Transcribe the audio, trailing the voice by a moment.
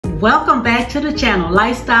Welcome back to the channel,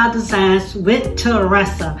 Lifestyle Designs with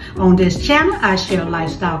Teresa. On this channel, I share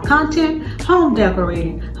lifestyle content, home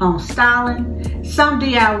decorating, home styling, some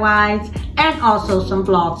DIYs, and also some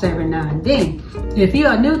vlogs every now and then. If you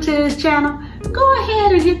are new to this channel, go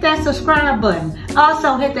ahead and hit that subscribe button.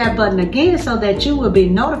 Also hit that button again so that you will be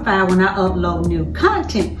notified when I upload new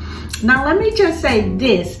content. Now let me just say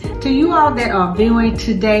this to you all that are viewing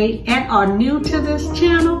today and are new to this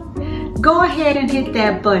channel. Go ahead and hit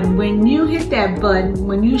that button. When you hit that button,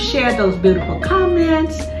 when you share those beautiful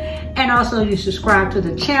comments, and also you subscribe to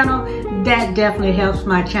the channel, that definitely helps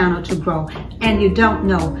my channel to grow. And you don't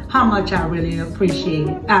know how much I really appreciate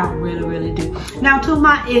it. I really, really do. Now to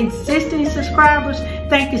my existing subscribers,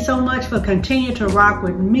 thank you so much for continuing to rock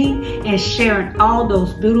with me and sharing all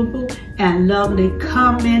those beautiful and lovely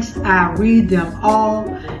comments. I read them all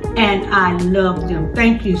and I love them.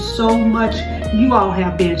 Thank you so much. You all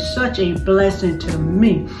have been such a blessing to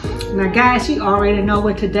me. Now guys, you already know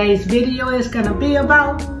what today's video is gonna be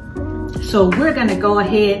about. So we're gonna go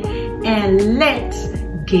ahead and let's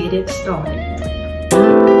get it started.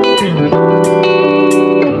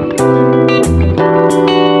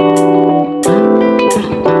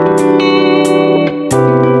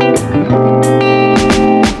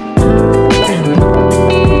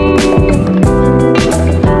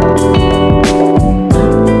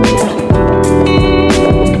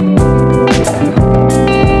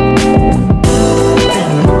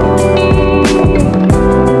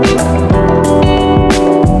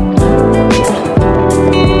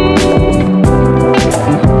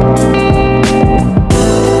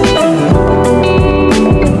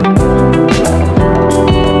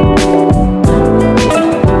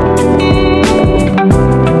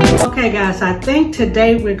 I think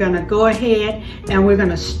today we're gonna go ahead and we're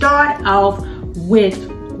gonna start off with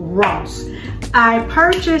Ross. I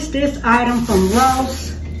purchased this item from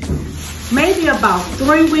Ross maybe about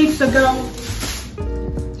 3 weeks ago,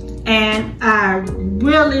 and I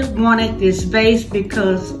really wanted this vase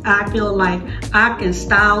because I feel like I can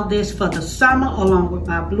style this for the summer along with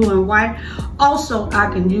my blue and white. Also,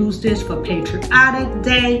 I can use this for Patriotic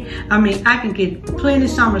Day. I mean, I can get plenty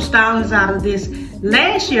summer stylings out of this.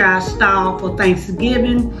 Last year I styled for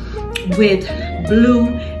Thanksgiving with blue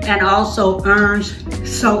and also urns.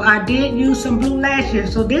 So I did use some blue last year.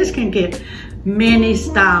 So this can get many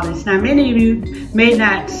stylings. Now many of you may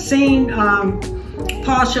not seen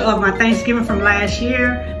partial of my Thanksgiving from last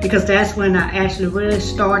year because that's when I actually really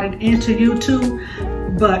started into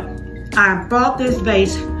YouTube. But I bought this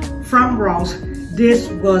vase from Ross. This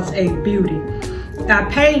was a beauty. I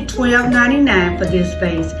paid $12.99 for this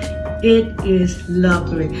vase. It is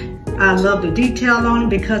lovely. I love the detail on it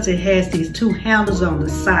because it has these two handles on the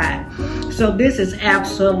side. So this is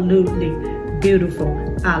absolutely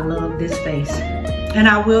beautiful. I love this vase. And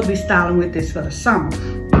I will be styling with this for the summer.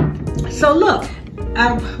 So look,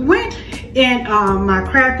 I went in my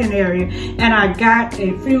crafting area and I got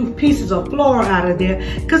a few pieces of floral out of there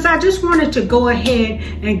because I just wanted to go ahead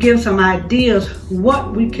and give some ideas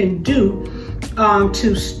what we can do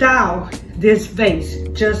to style this vase.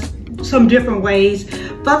 Just some different ways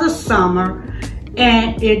for the summer,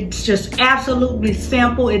 and it's just absolutely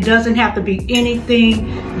simple. It doesn't have to be anything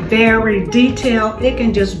very detailed. It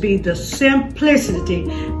can just be the simplicity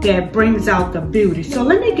that brings out the beauty. So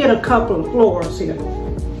let me get a couple of florals here.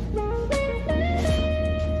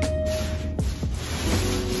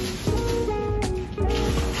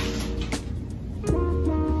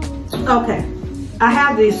 Okay, I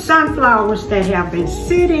have these sunflowers that have been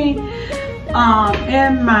sitting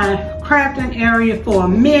in my crafting area for a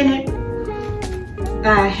minute.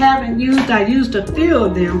 I used a few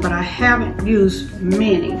of them, but I haven't used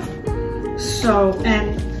many. So,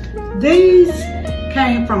 and these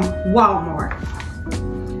came from Walmart.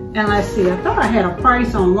 And let's see, I thought I had a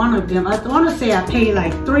price on one of them. I want to say I paid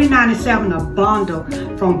like $3.97 a bundle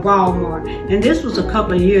from Walmart. And this was a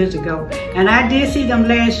couple of years ago. And I did see them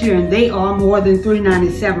last year and they are more than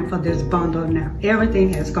 $3.97 for this bundle now.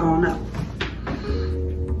 Everything has gone up.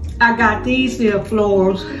 I got these little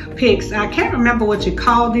florals picks. I can't remember what you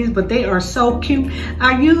call these, but they are so cute.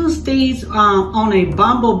 I used these on a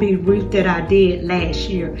bumblebee wreath that I did last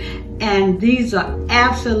year. And these are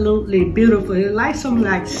absolutely beautiful. They're like some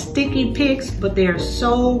like sticky picks, but they're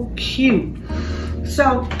so cute.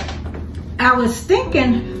 So I was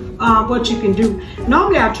thinking what you can do.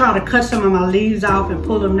 Normally I try to cut some of my leaves off and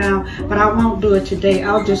pull them down, but I won't do it today.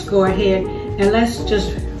 I'll just go ahead and let's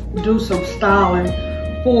just do some styling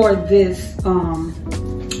for this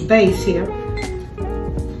vase here.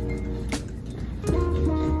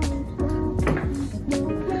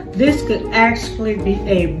 this could actually be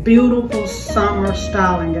a beautiful summer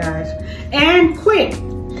styling, guys, and quick.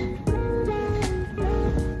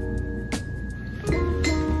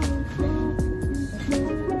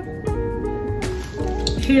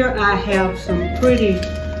 Here I have some pretty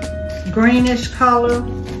greenish color.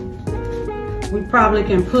 We probably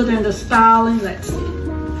can put in the styling. Let's see.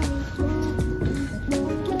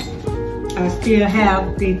 I still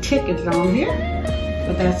have the tickets on here,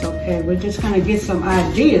 but that's okay. We're just gonna get some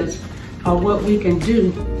ideas of what we can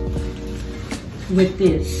do with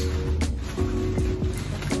this.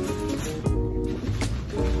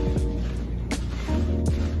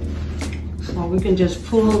 So we can just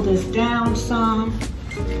pull this down some.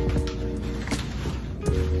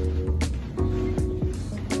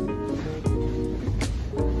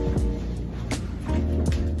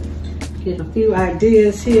 Get a few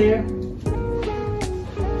ideas here.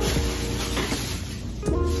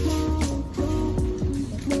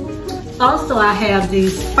 Also, I have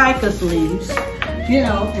these ficus leaves, you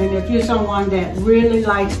know, and if you're someone that really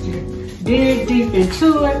likes to dig deep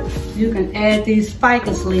into it, you can add these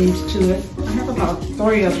ficus leaves to it. I have about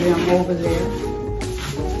 3 of them over there.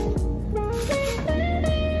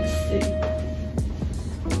 Let's see.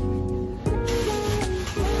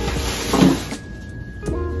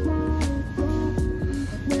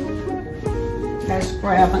 Let's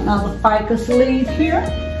grab another ficus leaf here.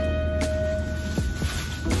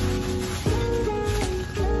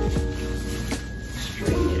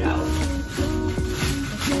 Straighten it out.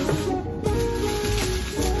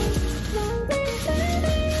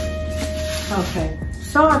 Okay,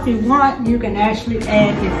 so if you want, you can actually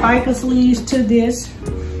add the ficus leaves to this.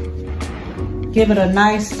 Give it a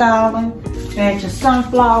nice styling. Add your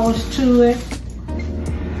sunflowers to it.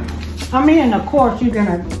 I mean, and of course, you're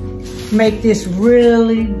gonna make this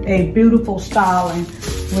really a beautiful styling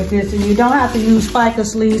with this. And you don't have to use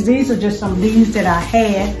ficus leaves. These are just some leaves that I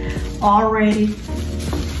had already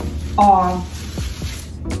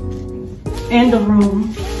in the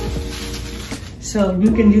room. So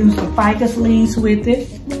you can use the ficus leaves with it.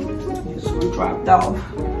 This one dropped off.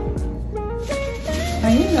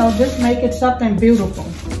 And you know, just make it something beautiful.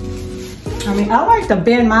 I mean, I like to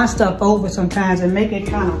bend my stuff over sometimes and make it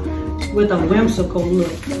kind of with a whimsical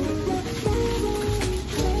look.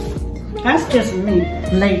 That's just me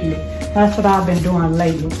lately. That's what I've been doing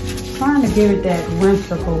lately. Trying to give it that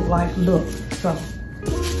whimsical like look.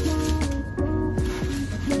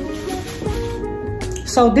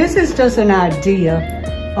 So this is just an idea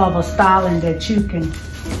of a styling that you can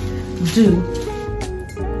do,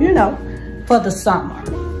 you know, for the summer.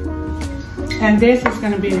 And this is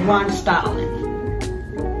gonna be one styling.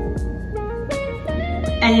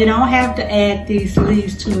 And you don't have to add these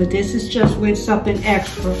leaves to it. This is just with something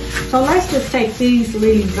extra. So let's just take these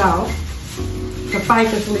leaves out, the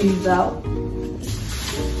ficus leaves out.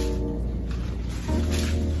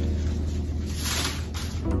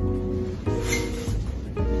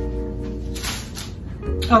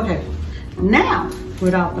 Okay, now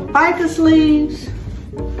without the ficus leaves,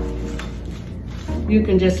 you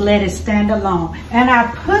can just let it stand alone. And I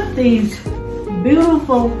put these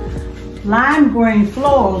beautiful lime green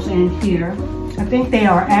florals in here. I think they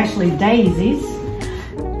are actually daisies,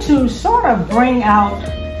 to sort of bring out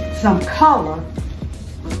some color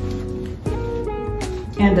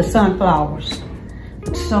in the sunflowers.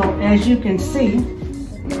 So as you can see,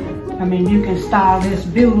 I mean, you can style this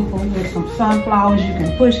beautiful with some sunflowers. You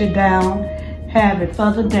can push it down, have it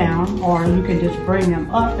further down, or you can just bring them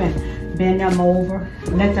up and bend them over,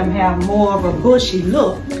 let them have more of a bushy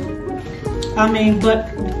look. I mean,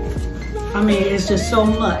 it's just so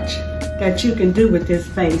much that you can do with this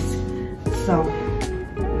vase. So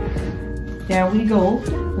there we go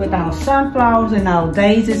with our sunflowers and our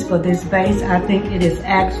daisies for this vase. I think it is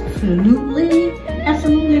absolutely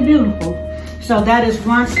beautiful. So that is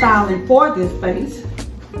one styling for this vase.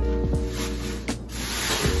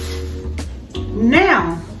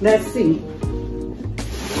 Now, let's see.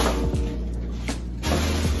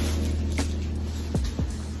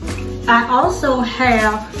 I also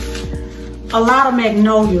have a lot of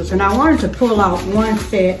magnolias, and I wanted to pull out one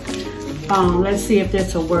set. Let's see if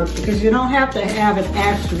this will work, because you don't have to have it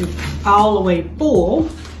actually all the way full.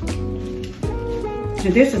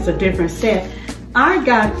 And this is a different set. I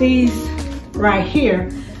got these right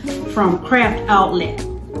here from Craft Outlet.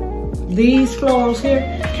 These florals here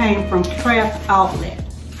came from Craft Outlet.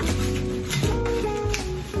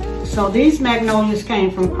 So these magnolias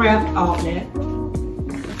came from Craft Outlet.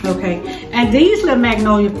 Okay, and these little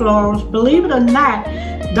magnolia florals, believe it or not,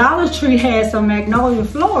 Dollar Tree had some magnolia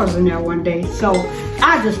florals in there one day. So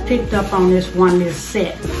I just picked up on this one little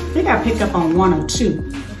set. I think I picked up on 1 or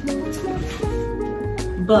 2.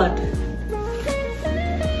 But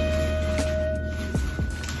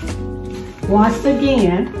once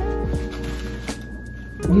again,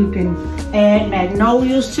 you can add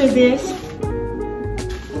magnolias to this.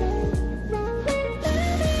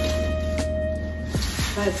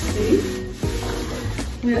 Let's see.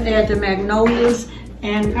 We'll add the magnolias.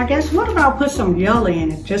 And I guess, what if I put some yellow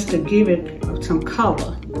in it just to give it some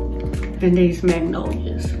color in these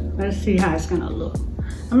magnolias? Let's see how it's gonna look.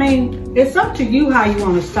 I mean, it's up to you how you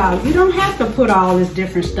want to style it. You don't have to put all this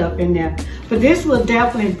different stuff in there, but this will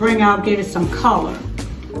definitely give it some color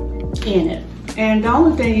in it. And the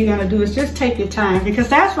only thing you're gonna do is just take your time, because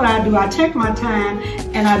that's what I do. I take my time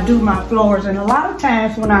and I do my floors. And a lot of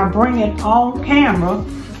times when I bring it on camera,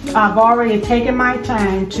 I've already taken my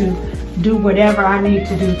time to do whatever I need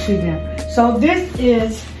to do to them. So this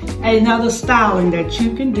is another styling that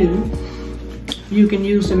you can do. You can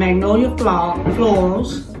use the magnolia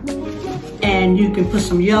florals, and you can put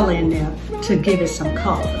some yellow in there to give it some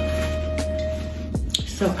color.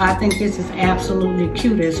 So I think this is absolutely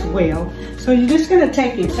cute as well. So you're just gonna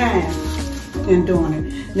take your time in doing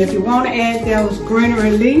it. And if you want to add those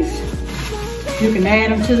greenery leaves, you can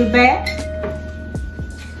add them to the back.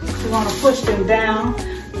 You want to push them down,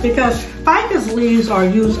 because ficus leaves are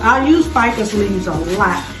used. I use ficus leaves a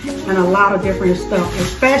lot and a lot of different stuff,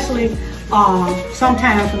 especially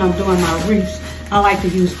sometimes when I'm doing my wreaths, I like to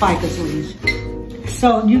use ficus leaves.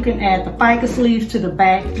 So you can add the ficus leaves to the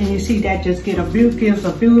back, and you see that just gives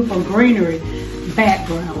a beautiful greenery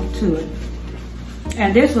background to it.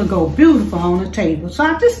 And this will go beautiful on the table. So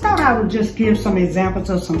I just thought I would just give some examples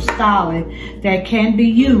of some styling that can be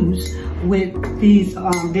used with these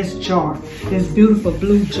this jar, this beautiful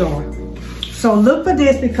blue jar. So look for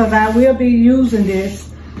this, because I will be using this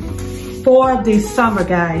for the summer,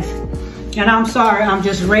 guys. And I'm sorry, I'm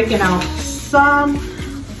just raking out some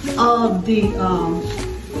of the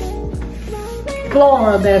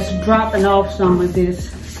flora that's dropping off, some of this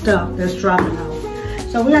stuff that's dropping off.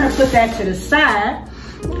 So we're gonna put that to the side.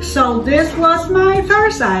 So this was my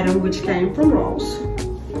first item, which came from Ross.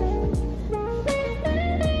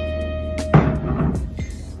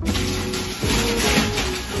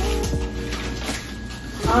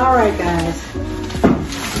 All right, guys.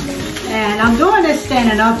 And I'm doing this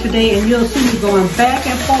standing up today, and you'll see me going back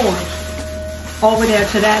and forth over there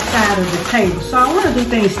to that side of the table. So I want to do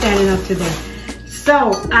things standing up today.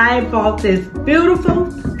 So I bought this beautiful,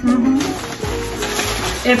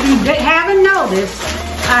 if you haven't noticed,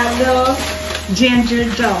 I love ginger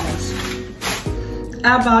jars.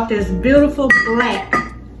 I bought this beautiful black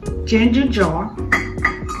ginger jar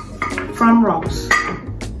from Ross.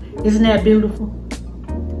 Isn't that beautiful?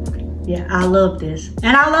 Yeah, I love this.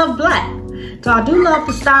 And I love black. So I do love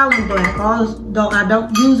the style in black, although I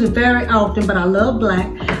don't use it very often, but I love black.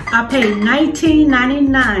 I paid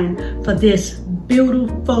 $19.99 for this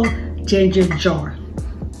beautiful ginger jar.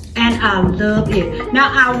 And I love it.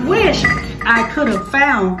 Now I wish I could have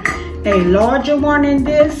found a larger one in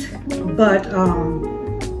this, but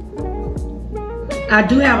I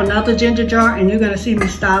do have another ginger jar, and you're gonna see me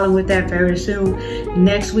styling with that very soon.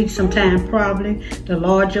 Next week sometime, probably, the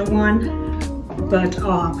larger one. But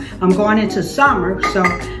I'm going into summer, so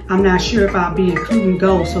I'm not sure if I'll be including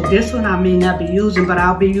gold. So this one I may not be using, but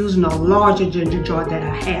I'll be using a larger ginger jar that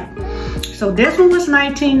I have. So this one was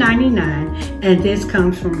 $19.99, and this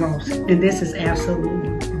comes from Ross, and this is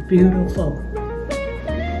absolutely beautiful.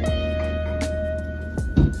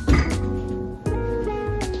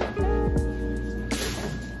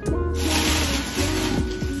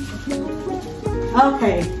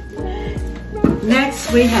 Okay,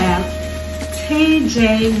 next we have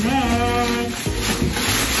TJ Maxx.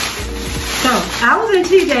 So I was in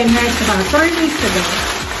TJ Maxx about 3 weeks ago.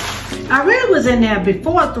 I really was in there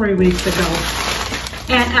before 3 weeks ago,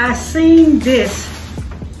 and I seen this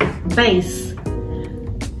vase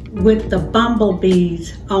with the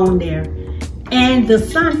bumblebees on there and the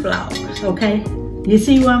sunflowers. Okay, you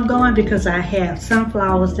see where I'm going, because I have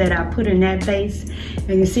sunflowers that I put in that vase,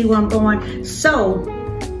 and you see where I'm going. So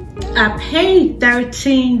I paid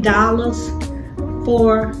 $13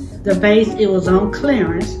 for the vase. It was on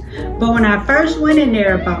clearance, but when I first went in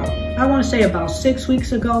there I want to say about 6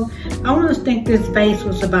 weeks ago, I want to think this vase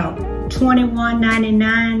was about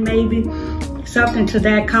 $21.99, maybe something to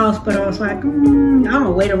that cost. But I was like, I'm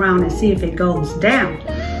gonna wait around and see if it goes down.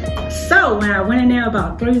 So when I went in there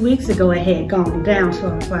about 3 weeks ago, it had gone down. So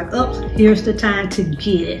I was like, oops, here's the time to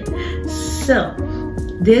get it. So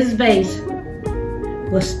this vase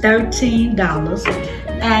was $13,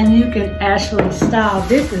 and you can actually style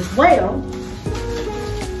this as well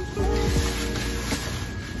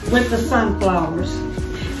with the sunflowers.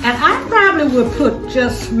 And I'm probably probably will put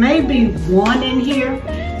just maybe one in here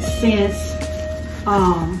since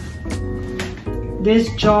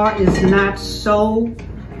this jar is not so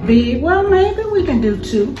big. Well, maybe we can do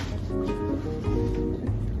two.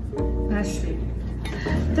 Let's see.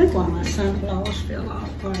 I think one of my sunflowers fell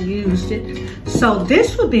off or I used it. So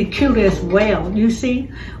this would be cute as well. You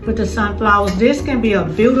see, with the sunflowers, this can be a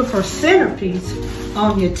beautiful centerpiece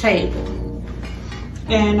on your table.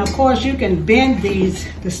 And of course, you can bend the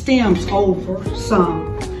stems over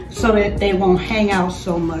some so that they won't hang out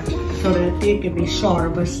so much, so that it can be shorter.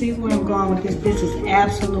 But see where I'm going with this? This is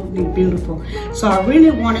absolutely beautiful. So I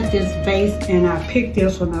really wanted this vase, and I picked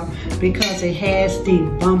this one up because it has the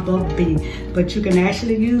bumblebee. But you can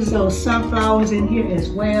actually use those sunflowers in here as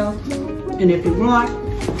well. And if you want,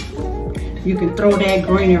 you can throw that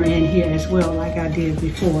greenery in here as well, like I did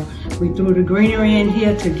before. We threw the greenery in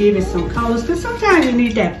here to give it some colors, because sometimes you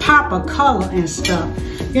need that pop of color and stuff,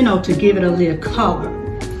 you know, to give it a little color.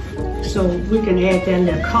 So we can add that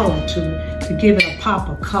little color to give it a pop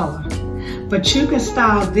of color. But you can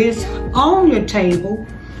style this on your table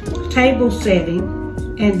setting,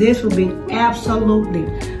 and this will be absolutely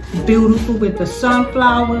beautiful with the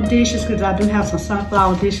sunflower dishes, because I do have some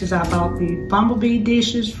sunflower dishes. I bought the bumblebee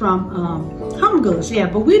dishes from Home Goods. Yeah,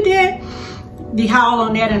 but we did the haul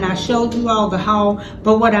on that, and I showed you all the haul.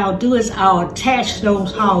 But what I'll do is I'll attach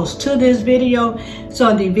those hauls to this video, so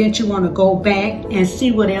in the event you want to go back and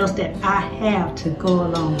see what else that I have to go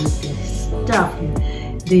along with this stuff here,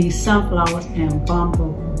 these sunflowers and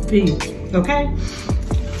bumblebee. Okay,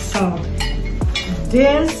 so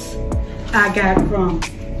this I got from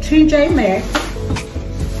TJ Maxx,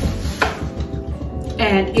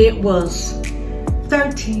 and it was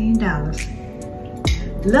 $13.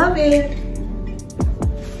 Love it.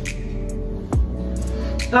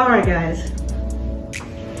 All right, guys,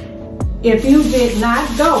 if you did not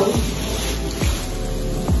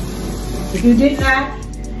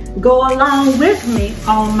go along with me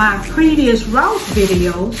on my previous Ross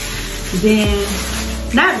videos, then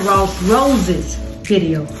Roses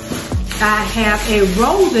video. I have a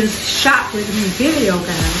Roses shop with me video,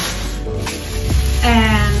 guys.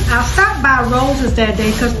 And I stopped by Roses that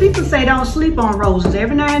day because people say don't sleep on Roses.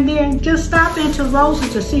 Every now and then, just stop into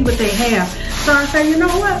Roses to see what they have. So I said, you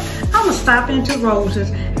know what? I'm gonna stop into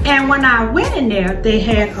Roses. And when I went in there, they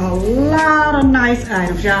had a lot of nice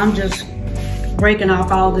items. Y'all, I'm just breaking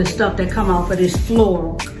off all this stuff that come off of this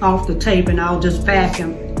floor off the table, and I'll just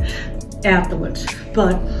vacuum afterwards.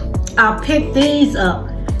 But I picked these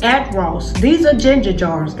up at Ross. These are ginger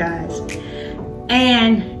jars, guys.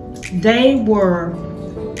 And they were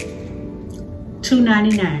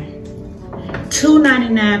 $2.99.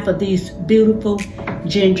 $2.99 for these beautiful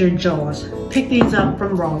ginger jars. Pick these up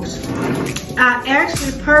from Ross. I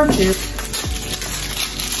actually purchased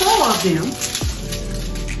 4 of them.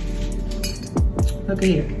 Look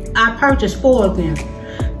here. I purchased 4 of them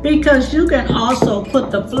because you can also put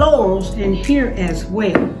the florals in here as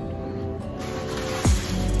well.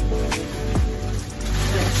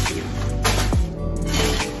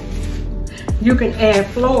 You can add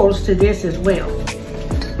florals to this as well.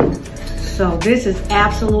 So this is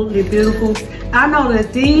absolutely beautiful. I know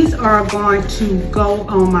that these are going to go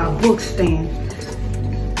on my book stand,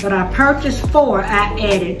 but I purchased 4. I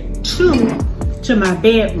added 2 to my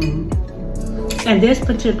bedroom, and this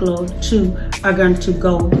particular 2 are going to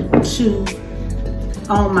go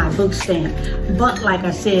on my book stand. But like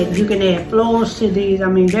I said, you can add florals to these. I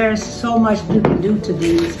mean, there's so much you can do to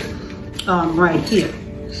these right here.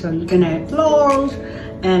 So you can add florals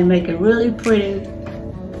and make it really pretty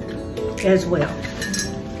as well.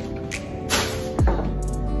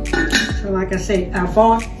 So like I said, I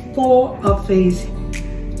bought 4 of these.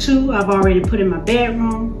 2 I've already put in my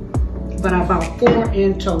bedroom, but I bought 4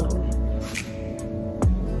 in total.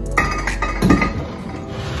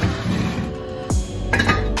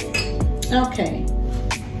 Okay.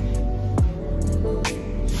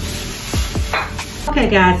 Okay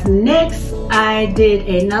guys, next I did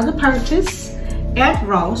another purchase at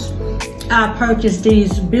Ross. I purchased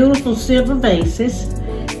these beautiful silver vases.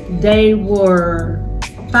 They were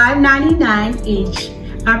 $5.99 each.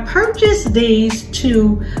 I purchased these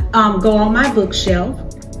to go on my bookshelf,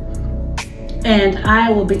 and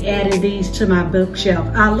I will be adding these to my bookshelf.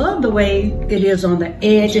 I love the way it is on the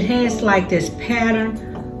edge. It has like this pattern,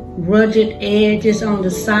 rugged edges on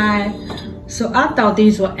the side. So I thought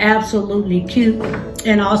these were absolutely cute,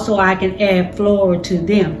 and also I can add floral to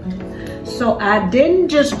them. So I didn't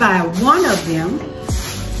just buy one of them.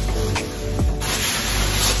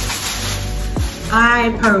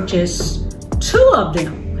 I purchased 2 of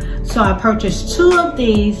them. So I purchased 2 of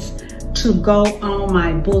these to go on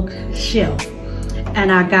my bookshelf.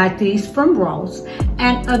 And I got these from Ross.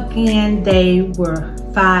 And again, they were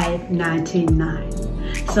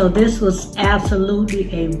 $5.99. So this was absolutely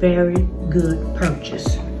a very good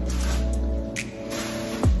purchase.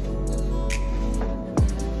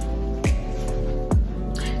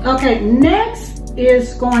 Okay, next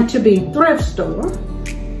is going to be thrift store.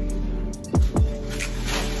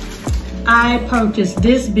 I purchased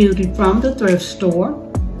this beauty from the thrift store.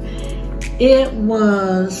 It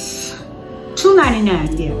was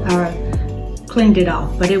 $2.99. Yeah, I cleaned it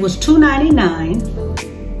off, but it was $2.99.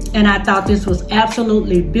 And I thought this was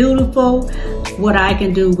absolutely beautiful. What I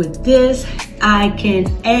can do with this, I can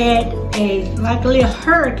add like a little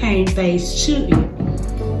hurricane vase to it.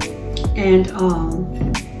 And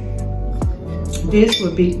this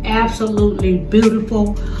would be absolutely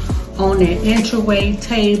beautiful on an entryway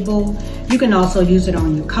table. You can also use it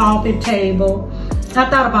on your coffee table. I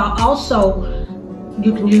thought about also,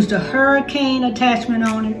 you can use the hurricane attachment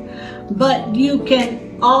on it, but you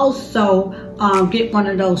can also get one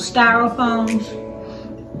of those styrofoams.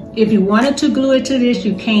 If you wanted to glue it to this,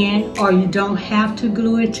 you can, or you don't have to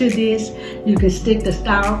glue it to this. You can stick the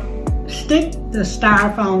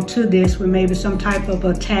styrofoam to this with maybe some type of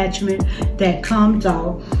attachment that comes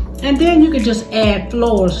off. And then you can just add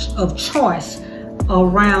floors of choice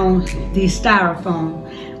around the styrofoam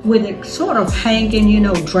with it sort of hanging, you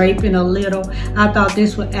know, draping a little. I thought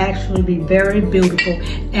this would actually be very beautiful.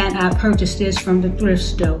 And I purchased this from the thrift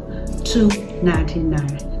store,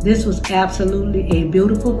 $2.99. This was absolutely a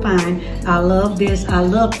beautiful find. I love this. I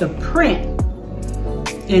love the print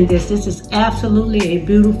in this. This is absolutely a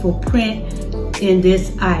beautiful print in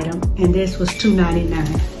this item. And this was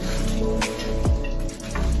 $2.99.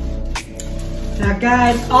 Now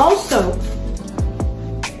guys, also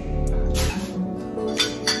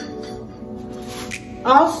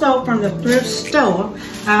from the thrift store,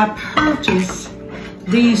 I purchased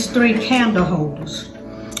these 3 candle holders.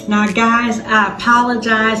 Now guys, I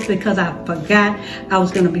apologize because I forgot I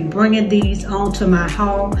was going to be bringing these onto my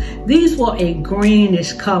haul. These were a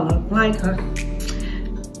greenish color, like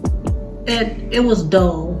it was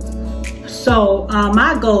dull. So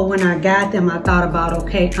my goal when I got them, I thought about,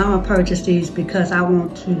 okay, I'm gonna purchase these because I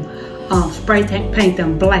want to spray paint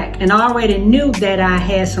them black. And I already knew that I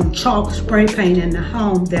had some chalk spray paint in the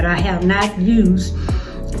home that I have not used.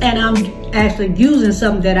 And I'm actually using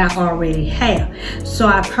something that I already have. So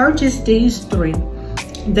I purchased these 3.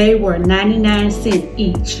 They were 99 cents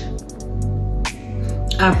each.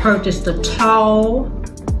 I purchased the tall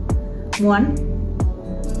one,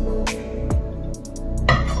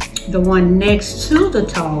 the one next to the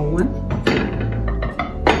tall one,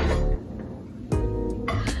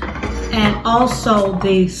 and also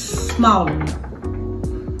the smaller one.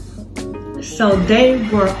 So they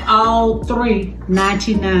were all 3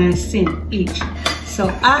 99 cents each. So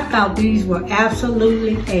I thought these were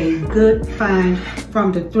absolutely a good find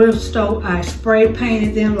from the thrift store. I spray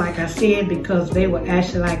painted them, like I said, because they were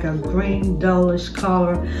actually like a green dullish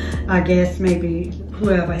color. I guess maybe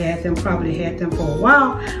whoever had them probably had them for a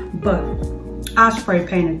while, but I spray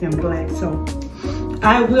painted them black. So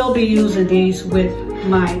I will be using these with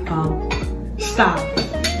my style.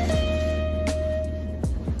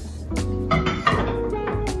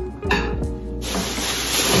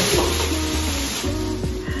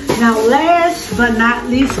 Now last but not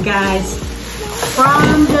least, guys,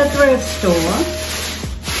 from the thrift store,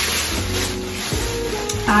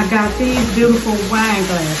 I got these beautiful wine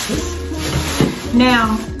glasses.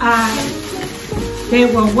 Now, they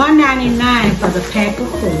were $1.99 for the pack of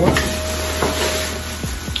 4.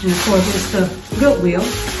 And of course, it's the Goodwill.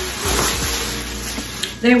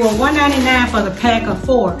 They were $1.99 for the pack of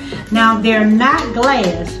 4. Now, they're not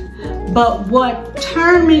glass, but what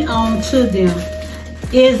turned me on to them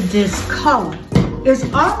is this color. It's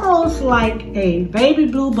almost like a baby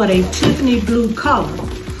blue, but a Tiffany blue color.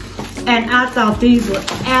 And I thought these were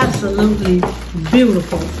absolutely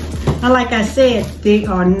beautiful. And like I said, they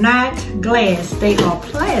are not glass, they are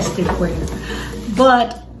plasticware.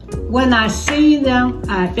 But when I see them,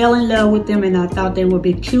 I fell in love with them and I thought they would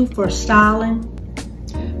be cute for styling.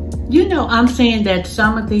 You know, I'm saying that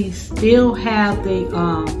some of these still have the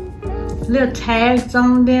little tags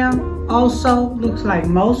on them. Also, looks like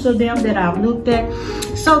most of them that I've looked at.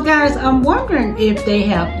 So guys, I'm wondering if they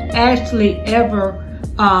have actually ever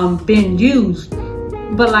been used.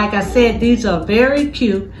 But like I said, these are very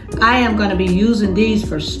cute. I am going to be using these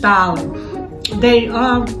for styling. They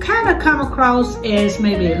kind of come across as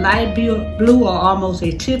maybe a light blue or almost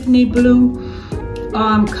a Tiffany blue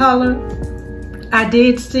color. I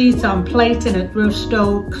did see some plates in a thrift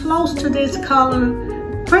store close to this color,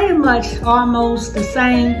 pretty much almost the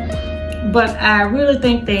same, but I really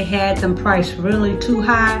think they had them priced really too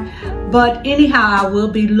high. But anyhow, I will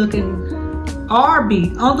be looking or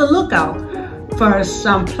be on the lookout for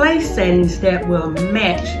some place settings that will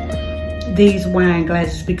match these wine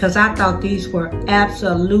glasses, because I thought these were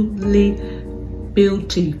absolutely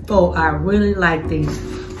beautiful. I really like these.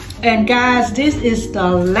 And guys, this is the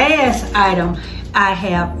last item I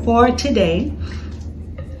have for today.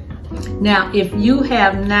 Now, if you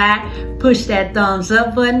have not pushed that thumbs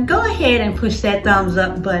up button, go ahead and push that thumbs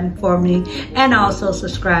up button for me, and also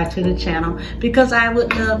subscribe to the channel, because I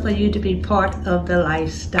would love for you to be part of the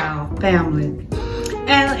lifestyle family.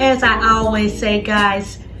 And as I always say,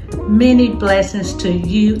 guys, many blessings to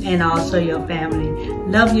you and also your family.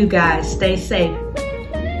 Love you guys. Stay safe.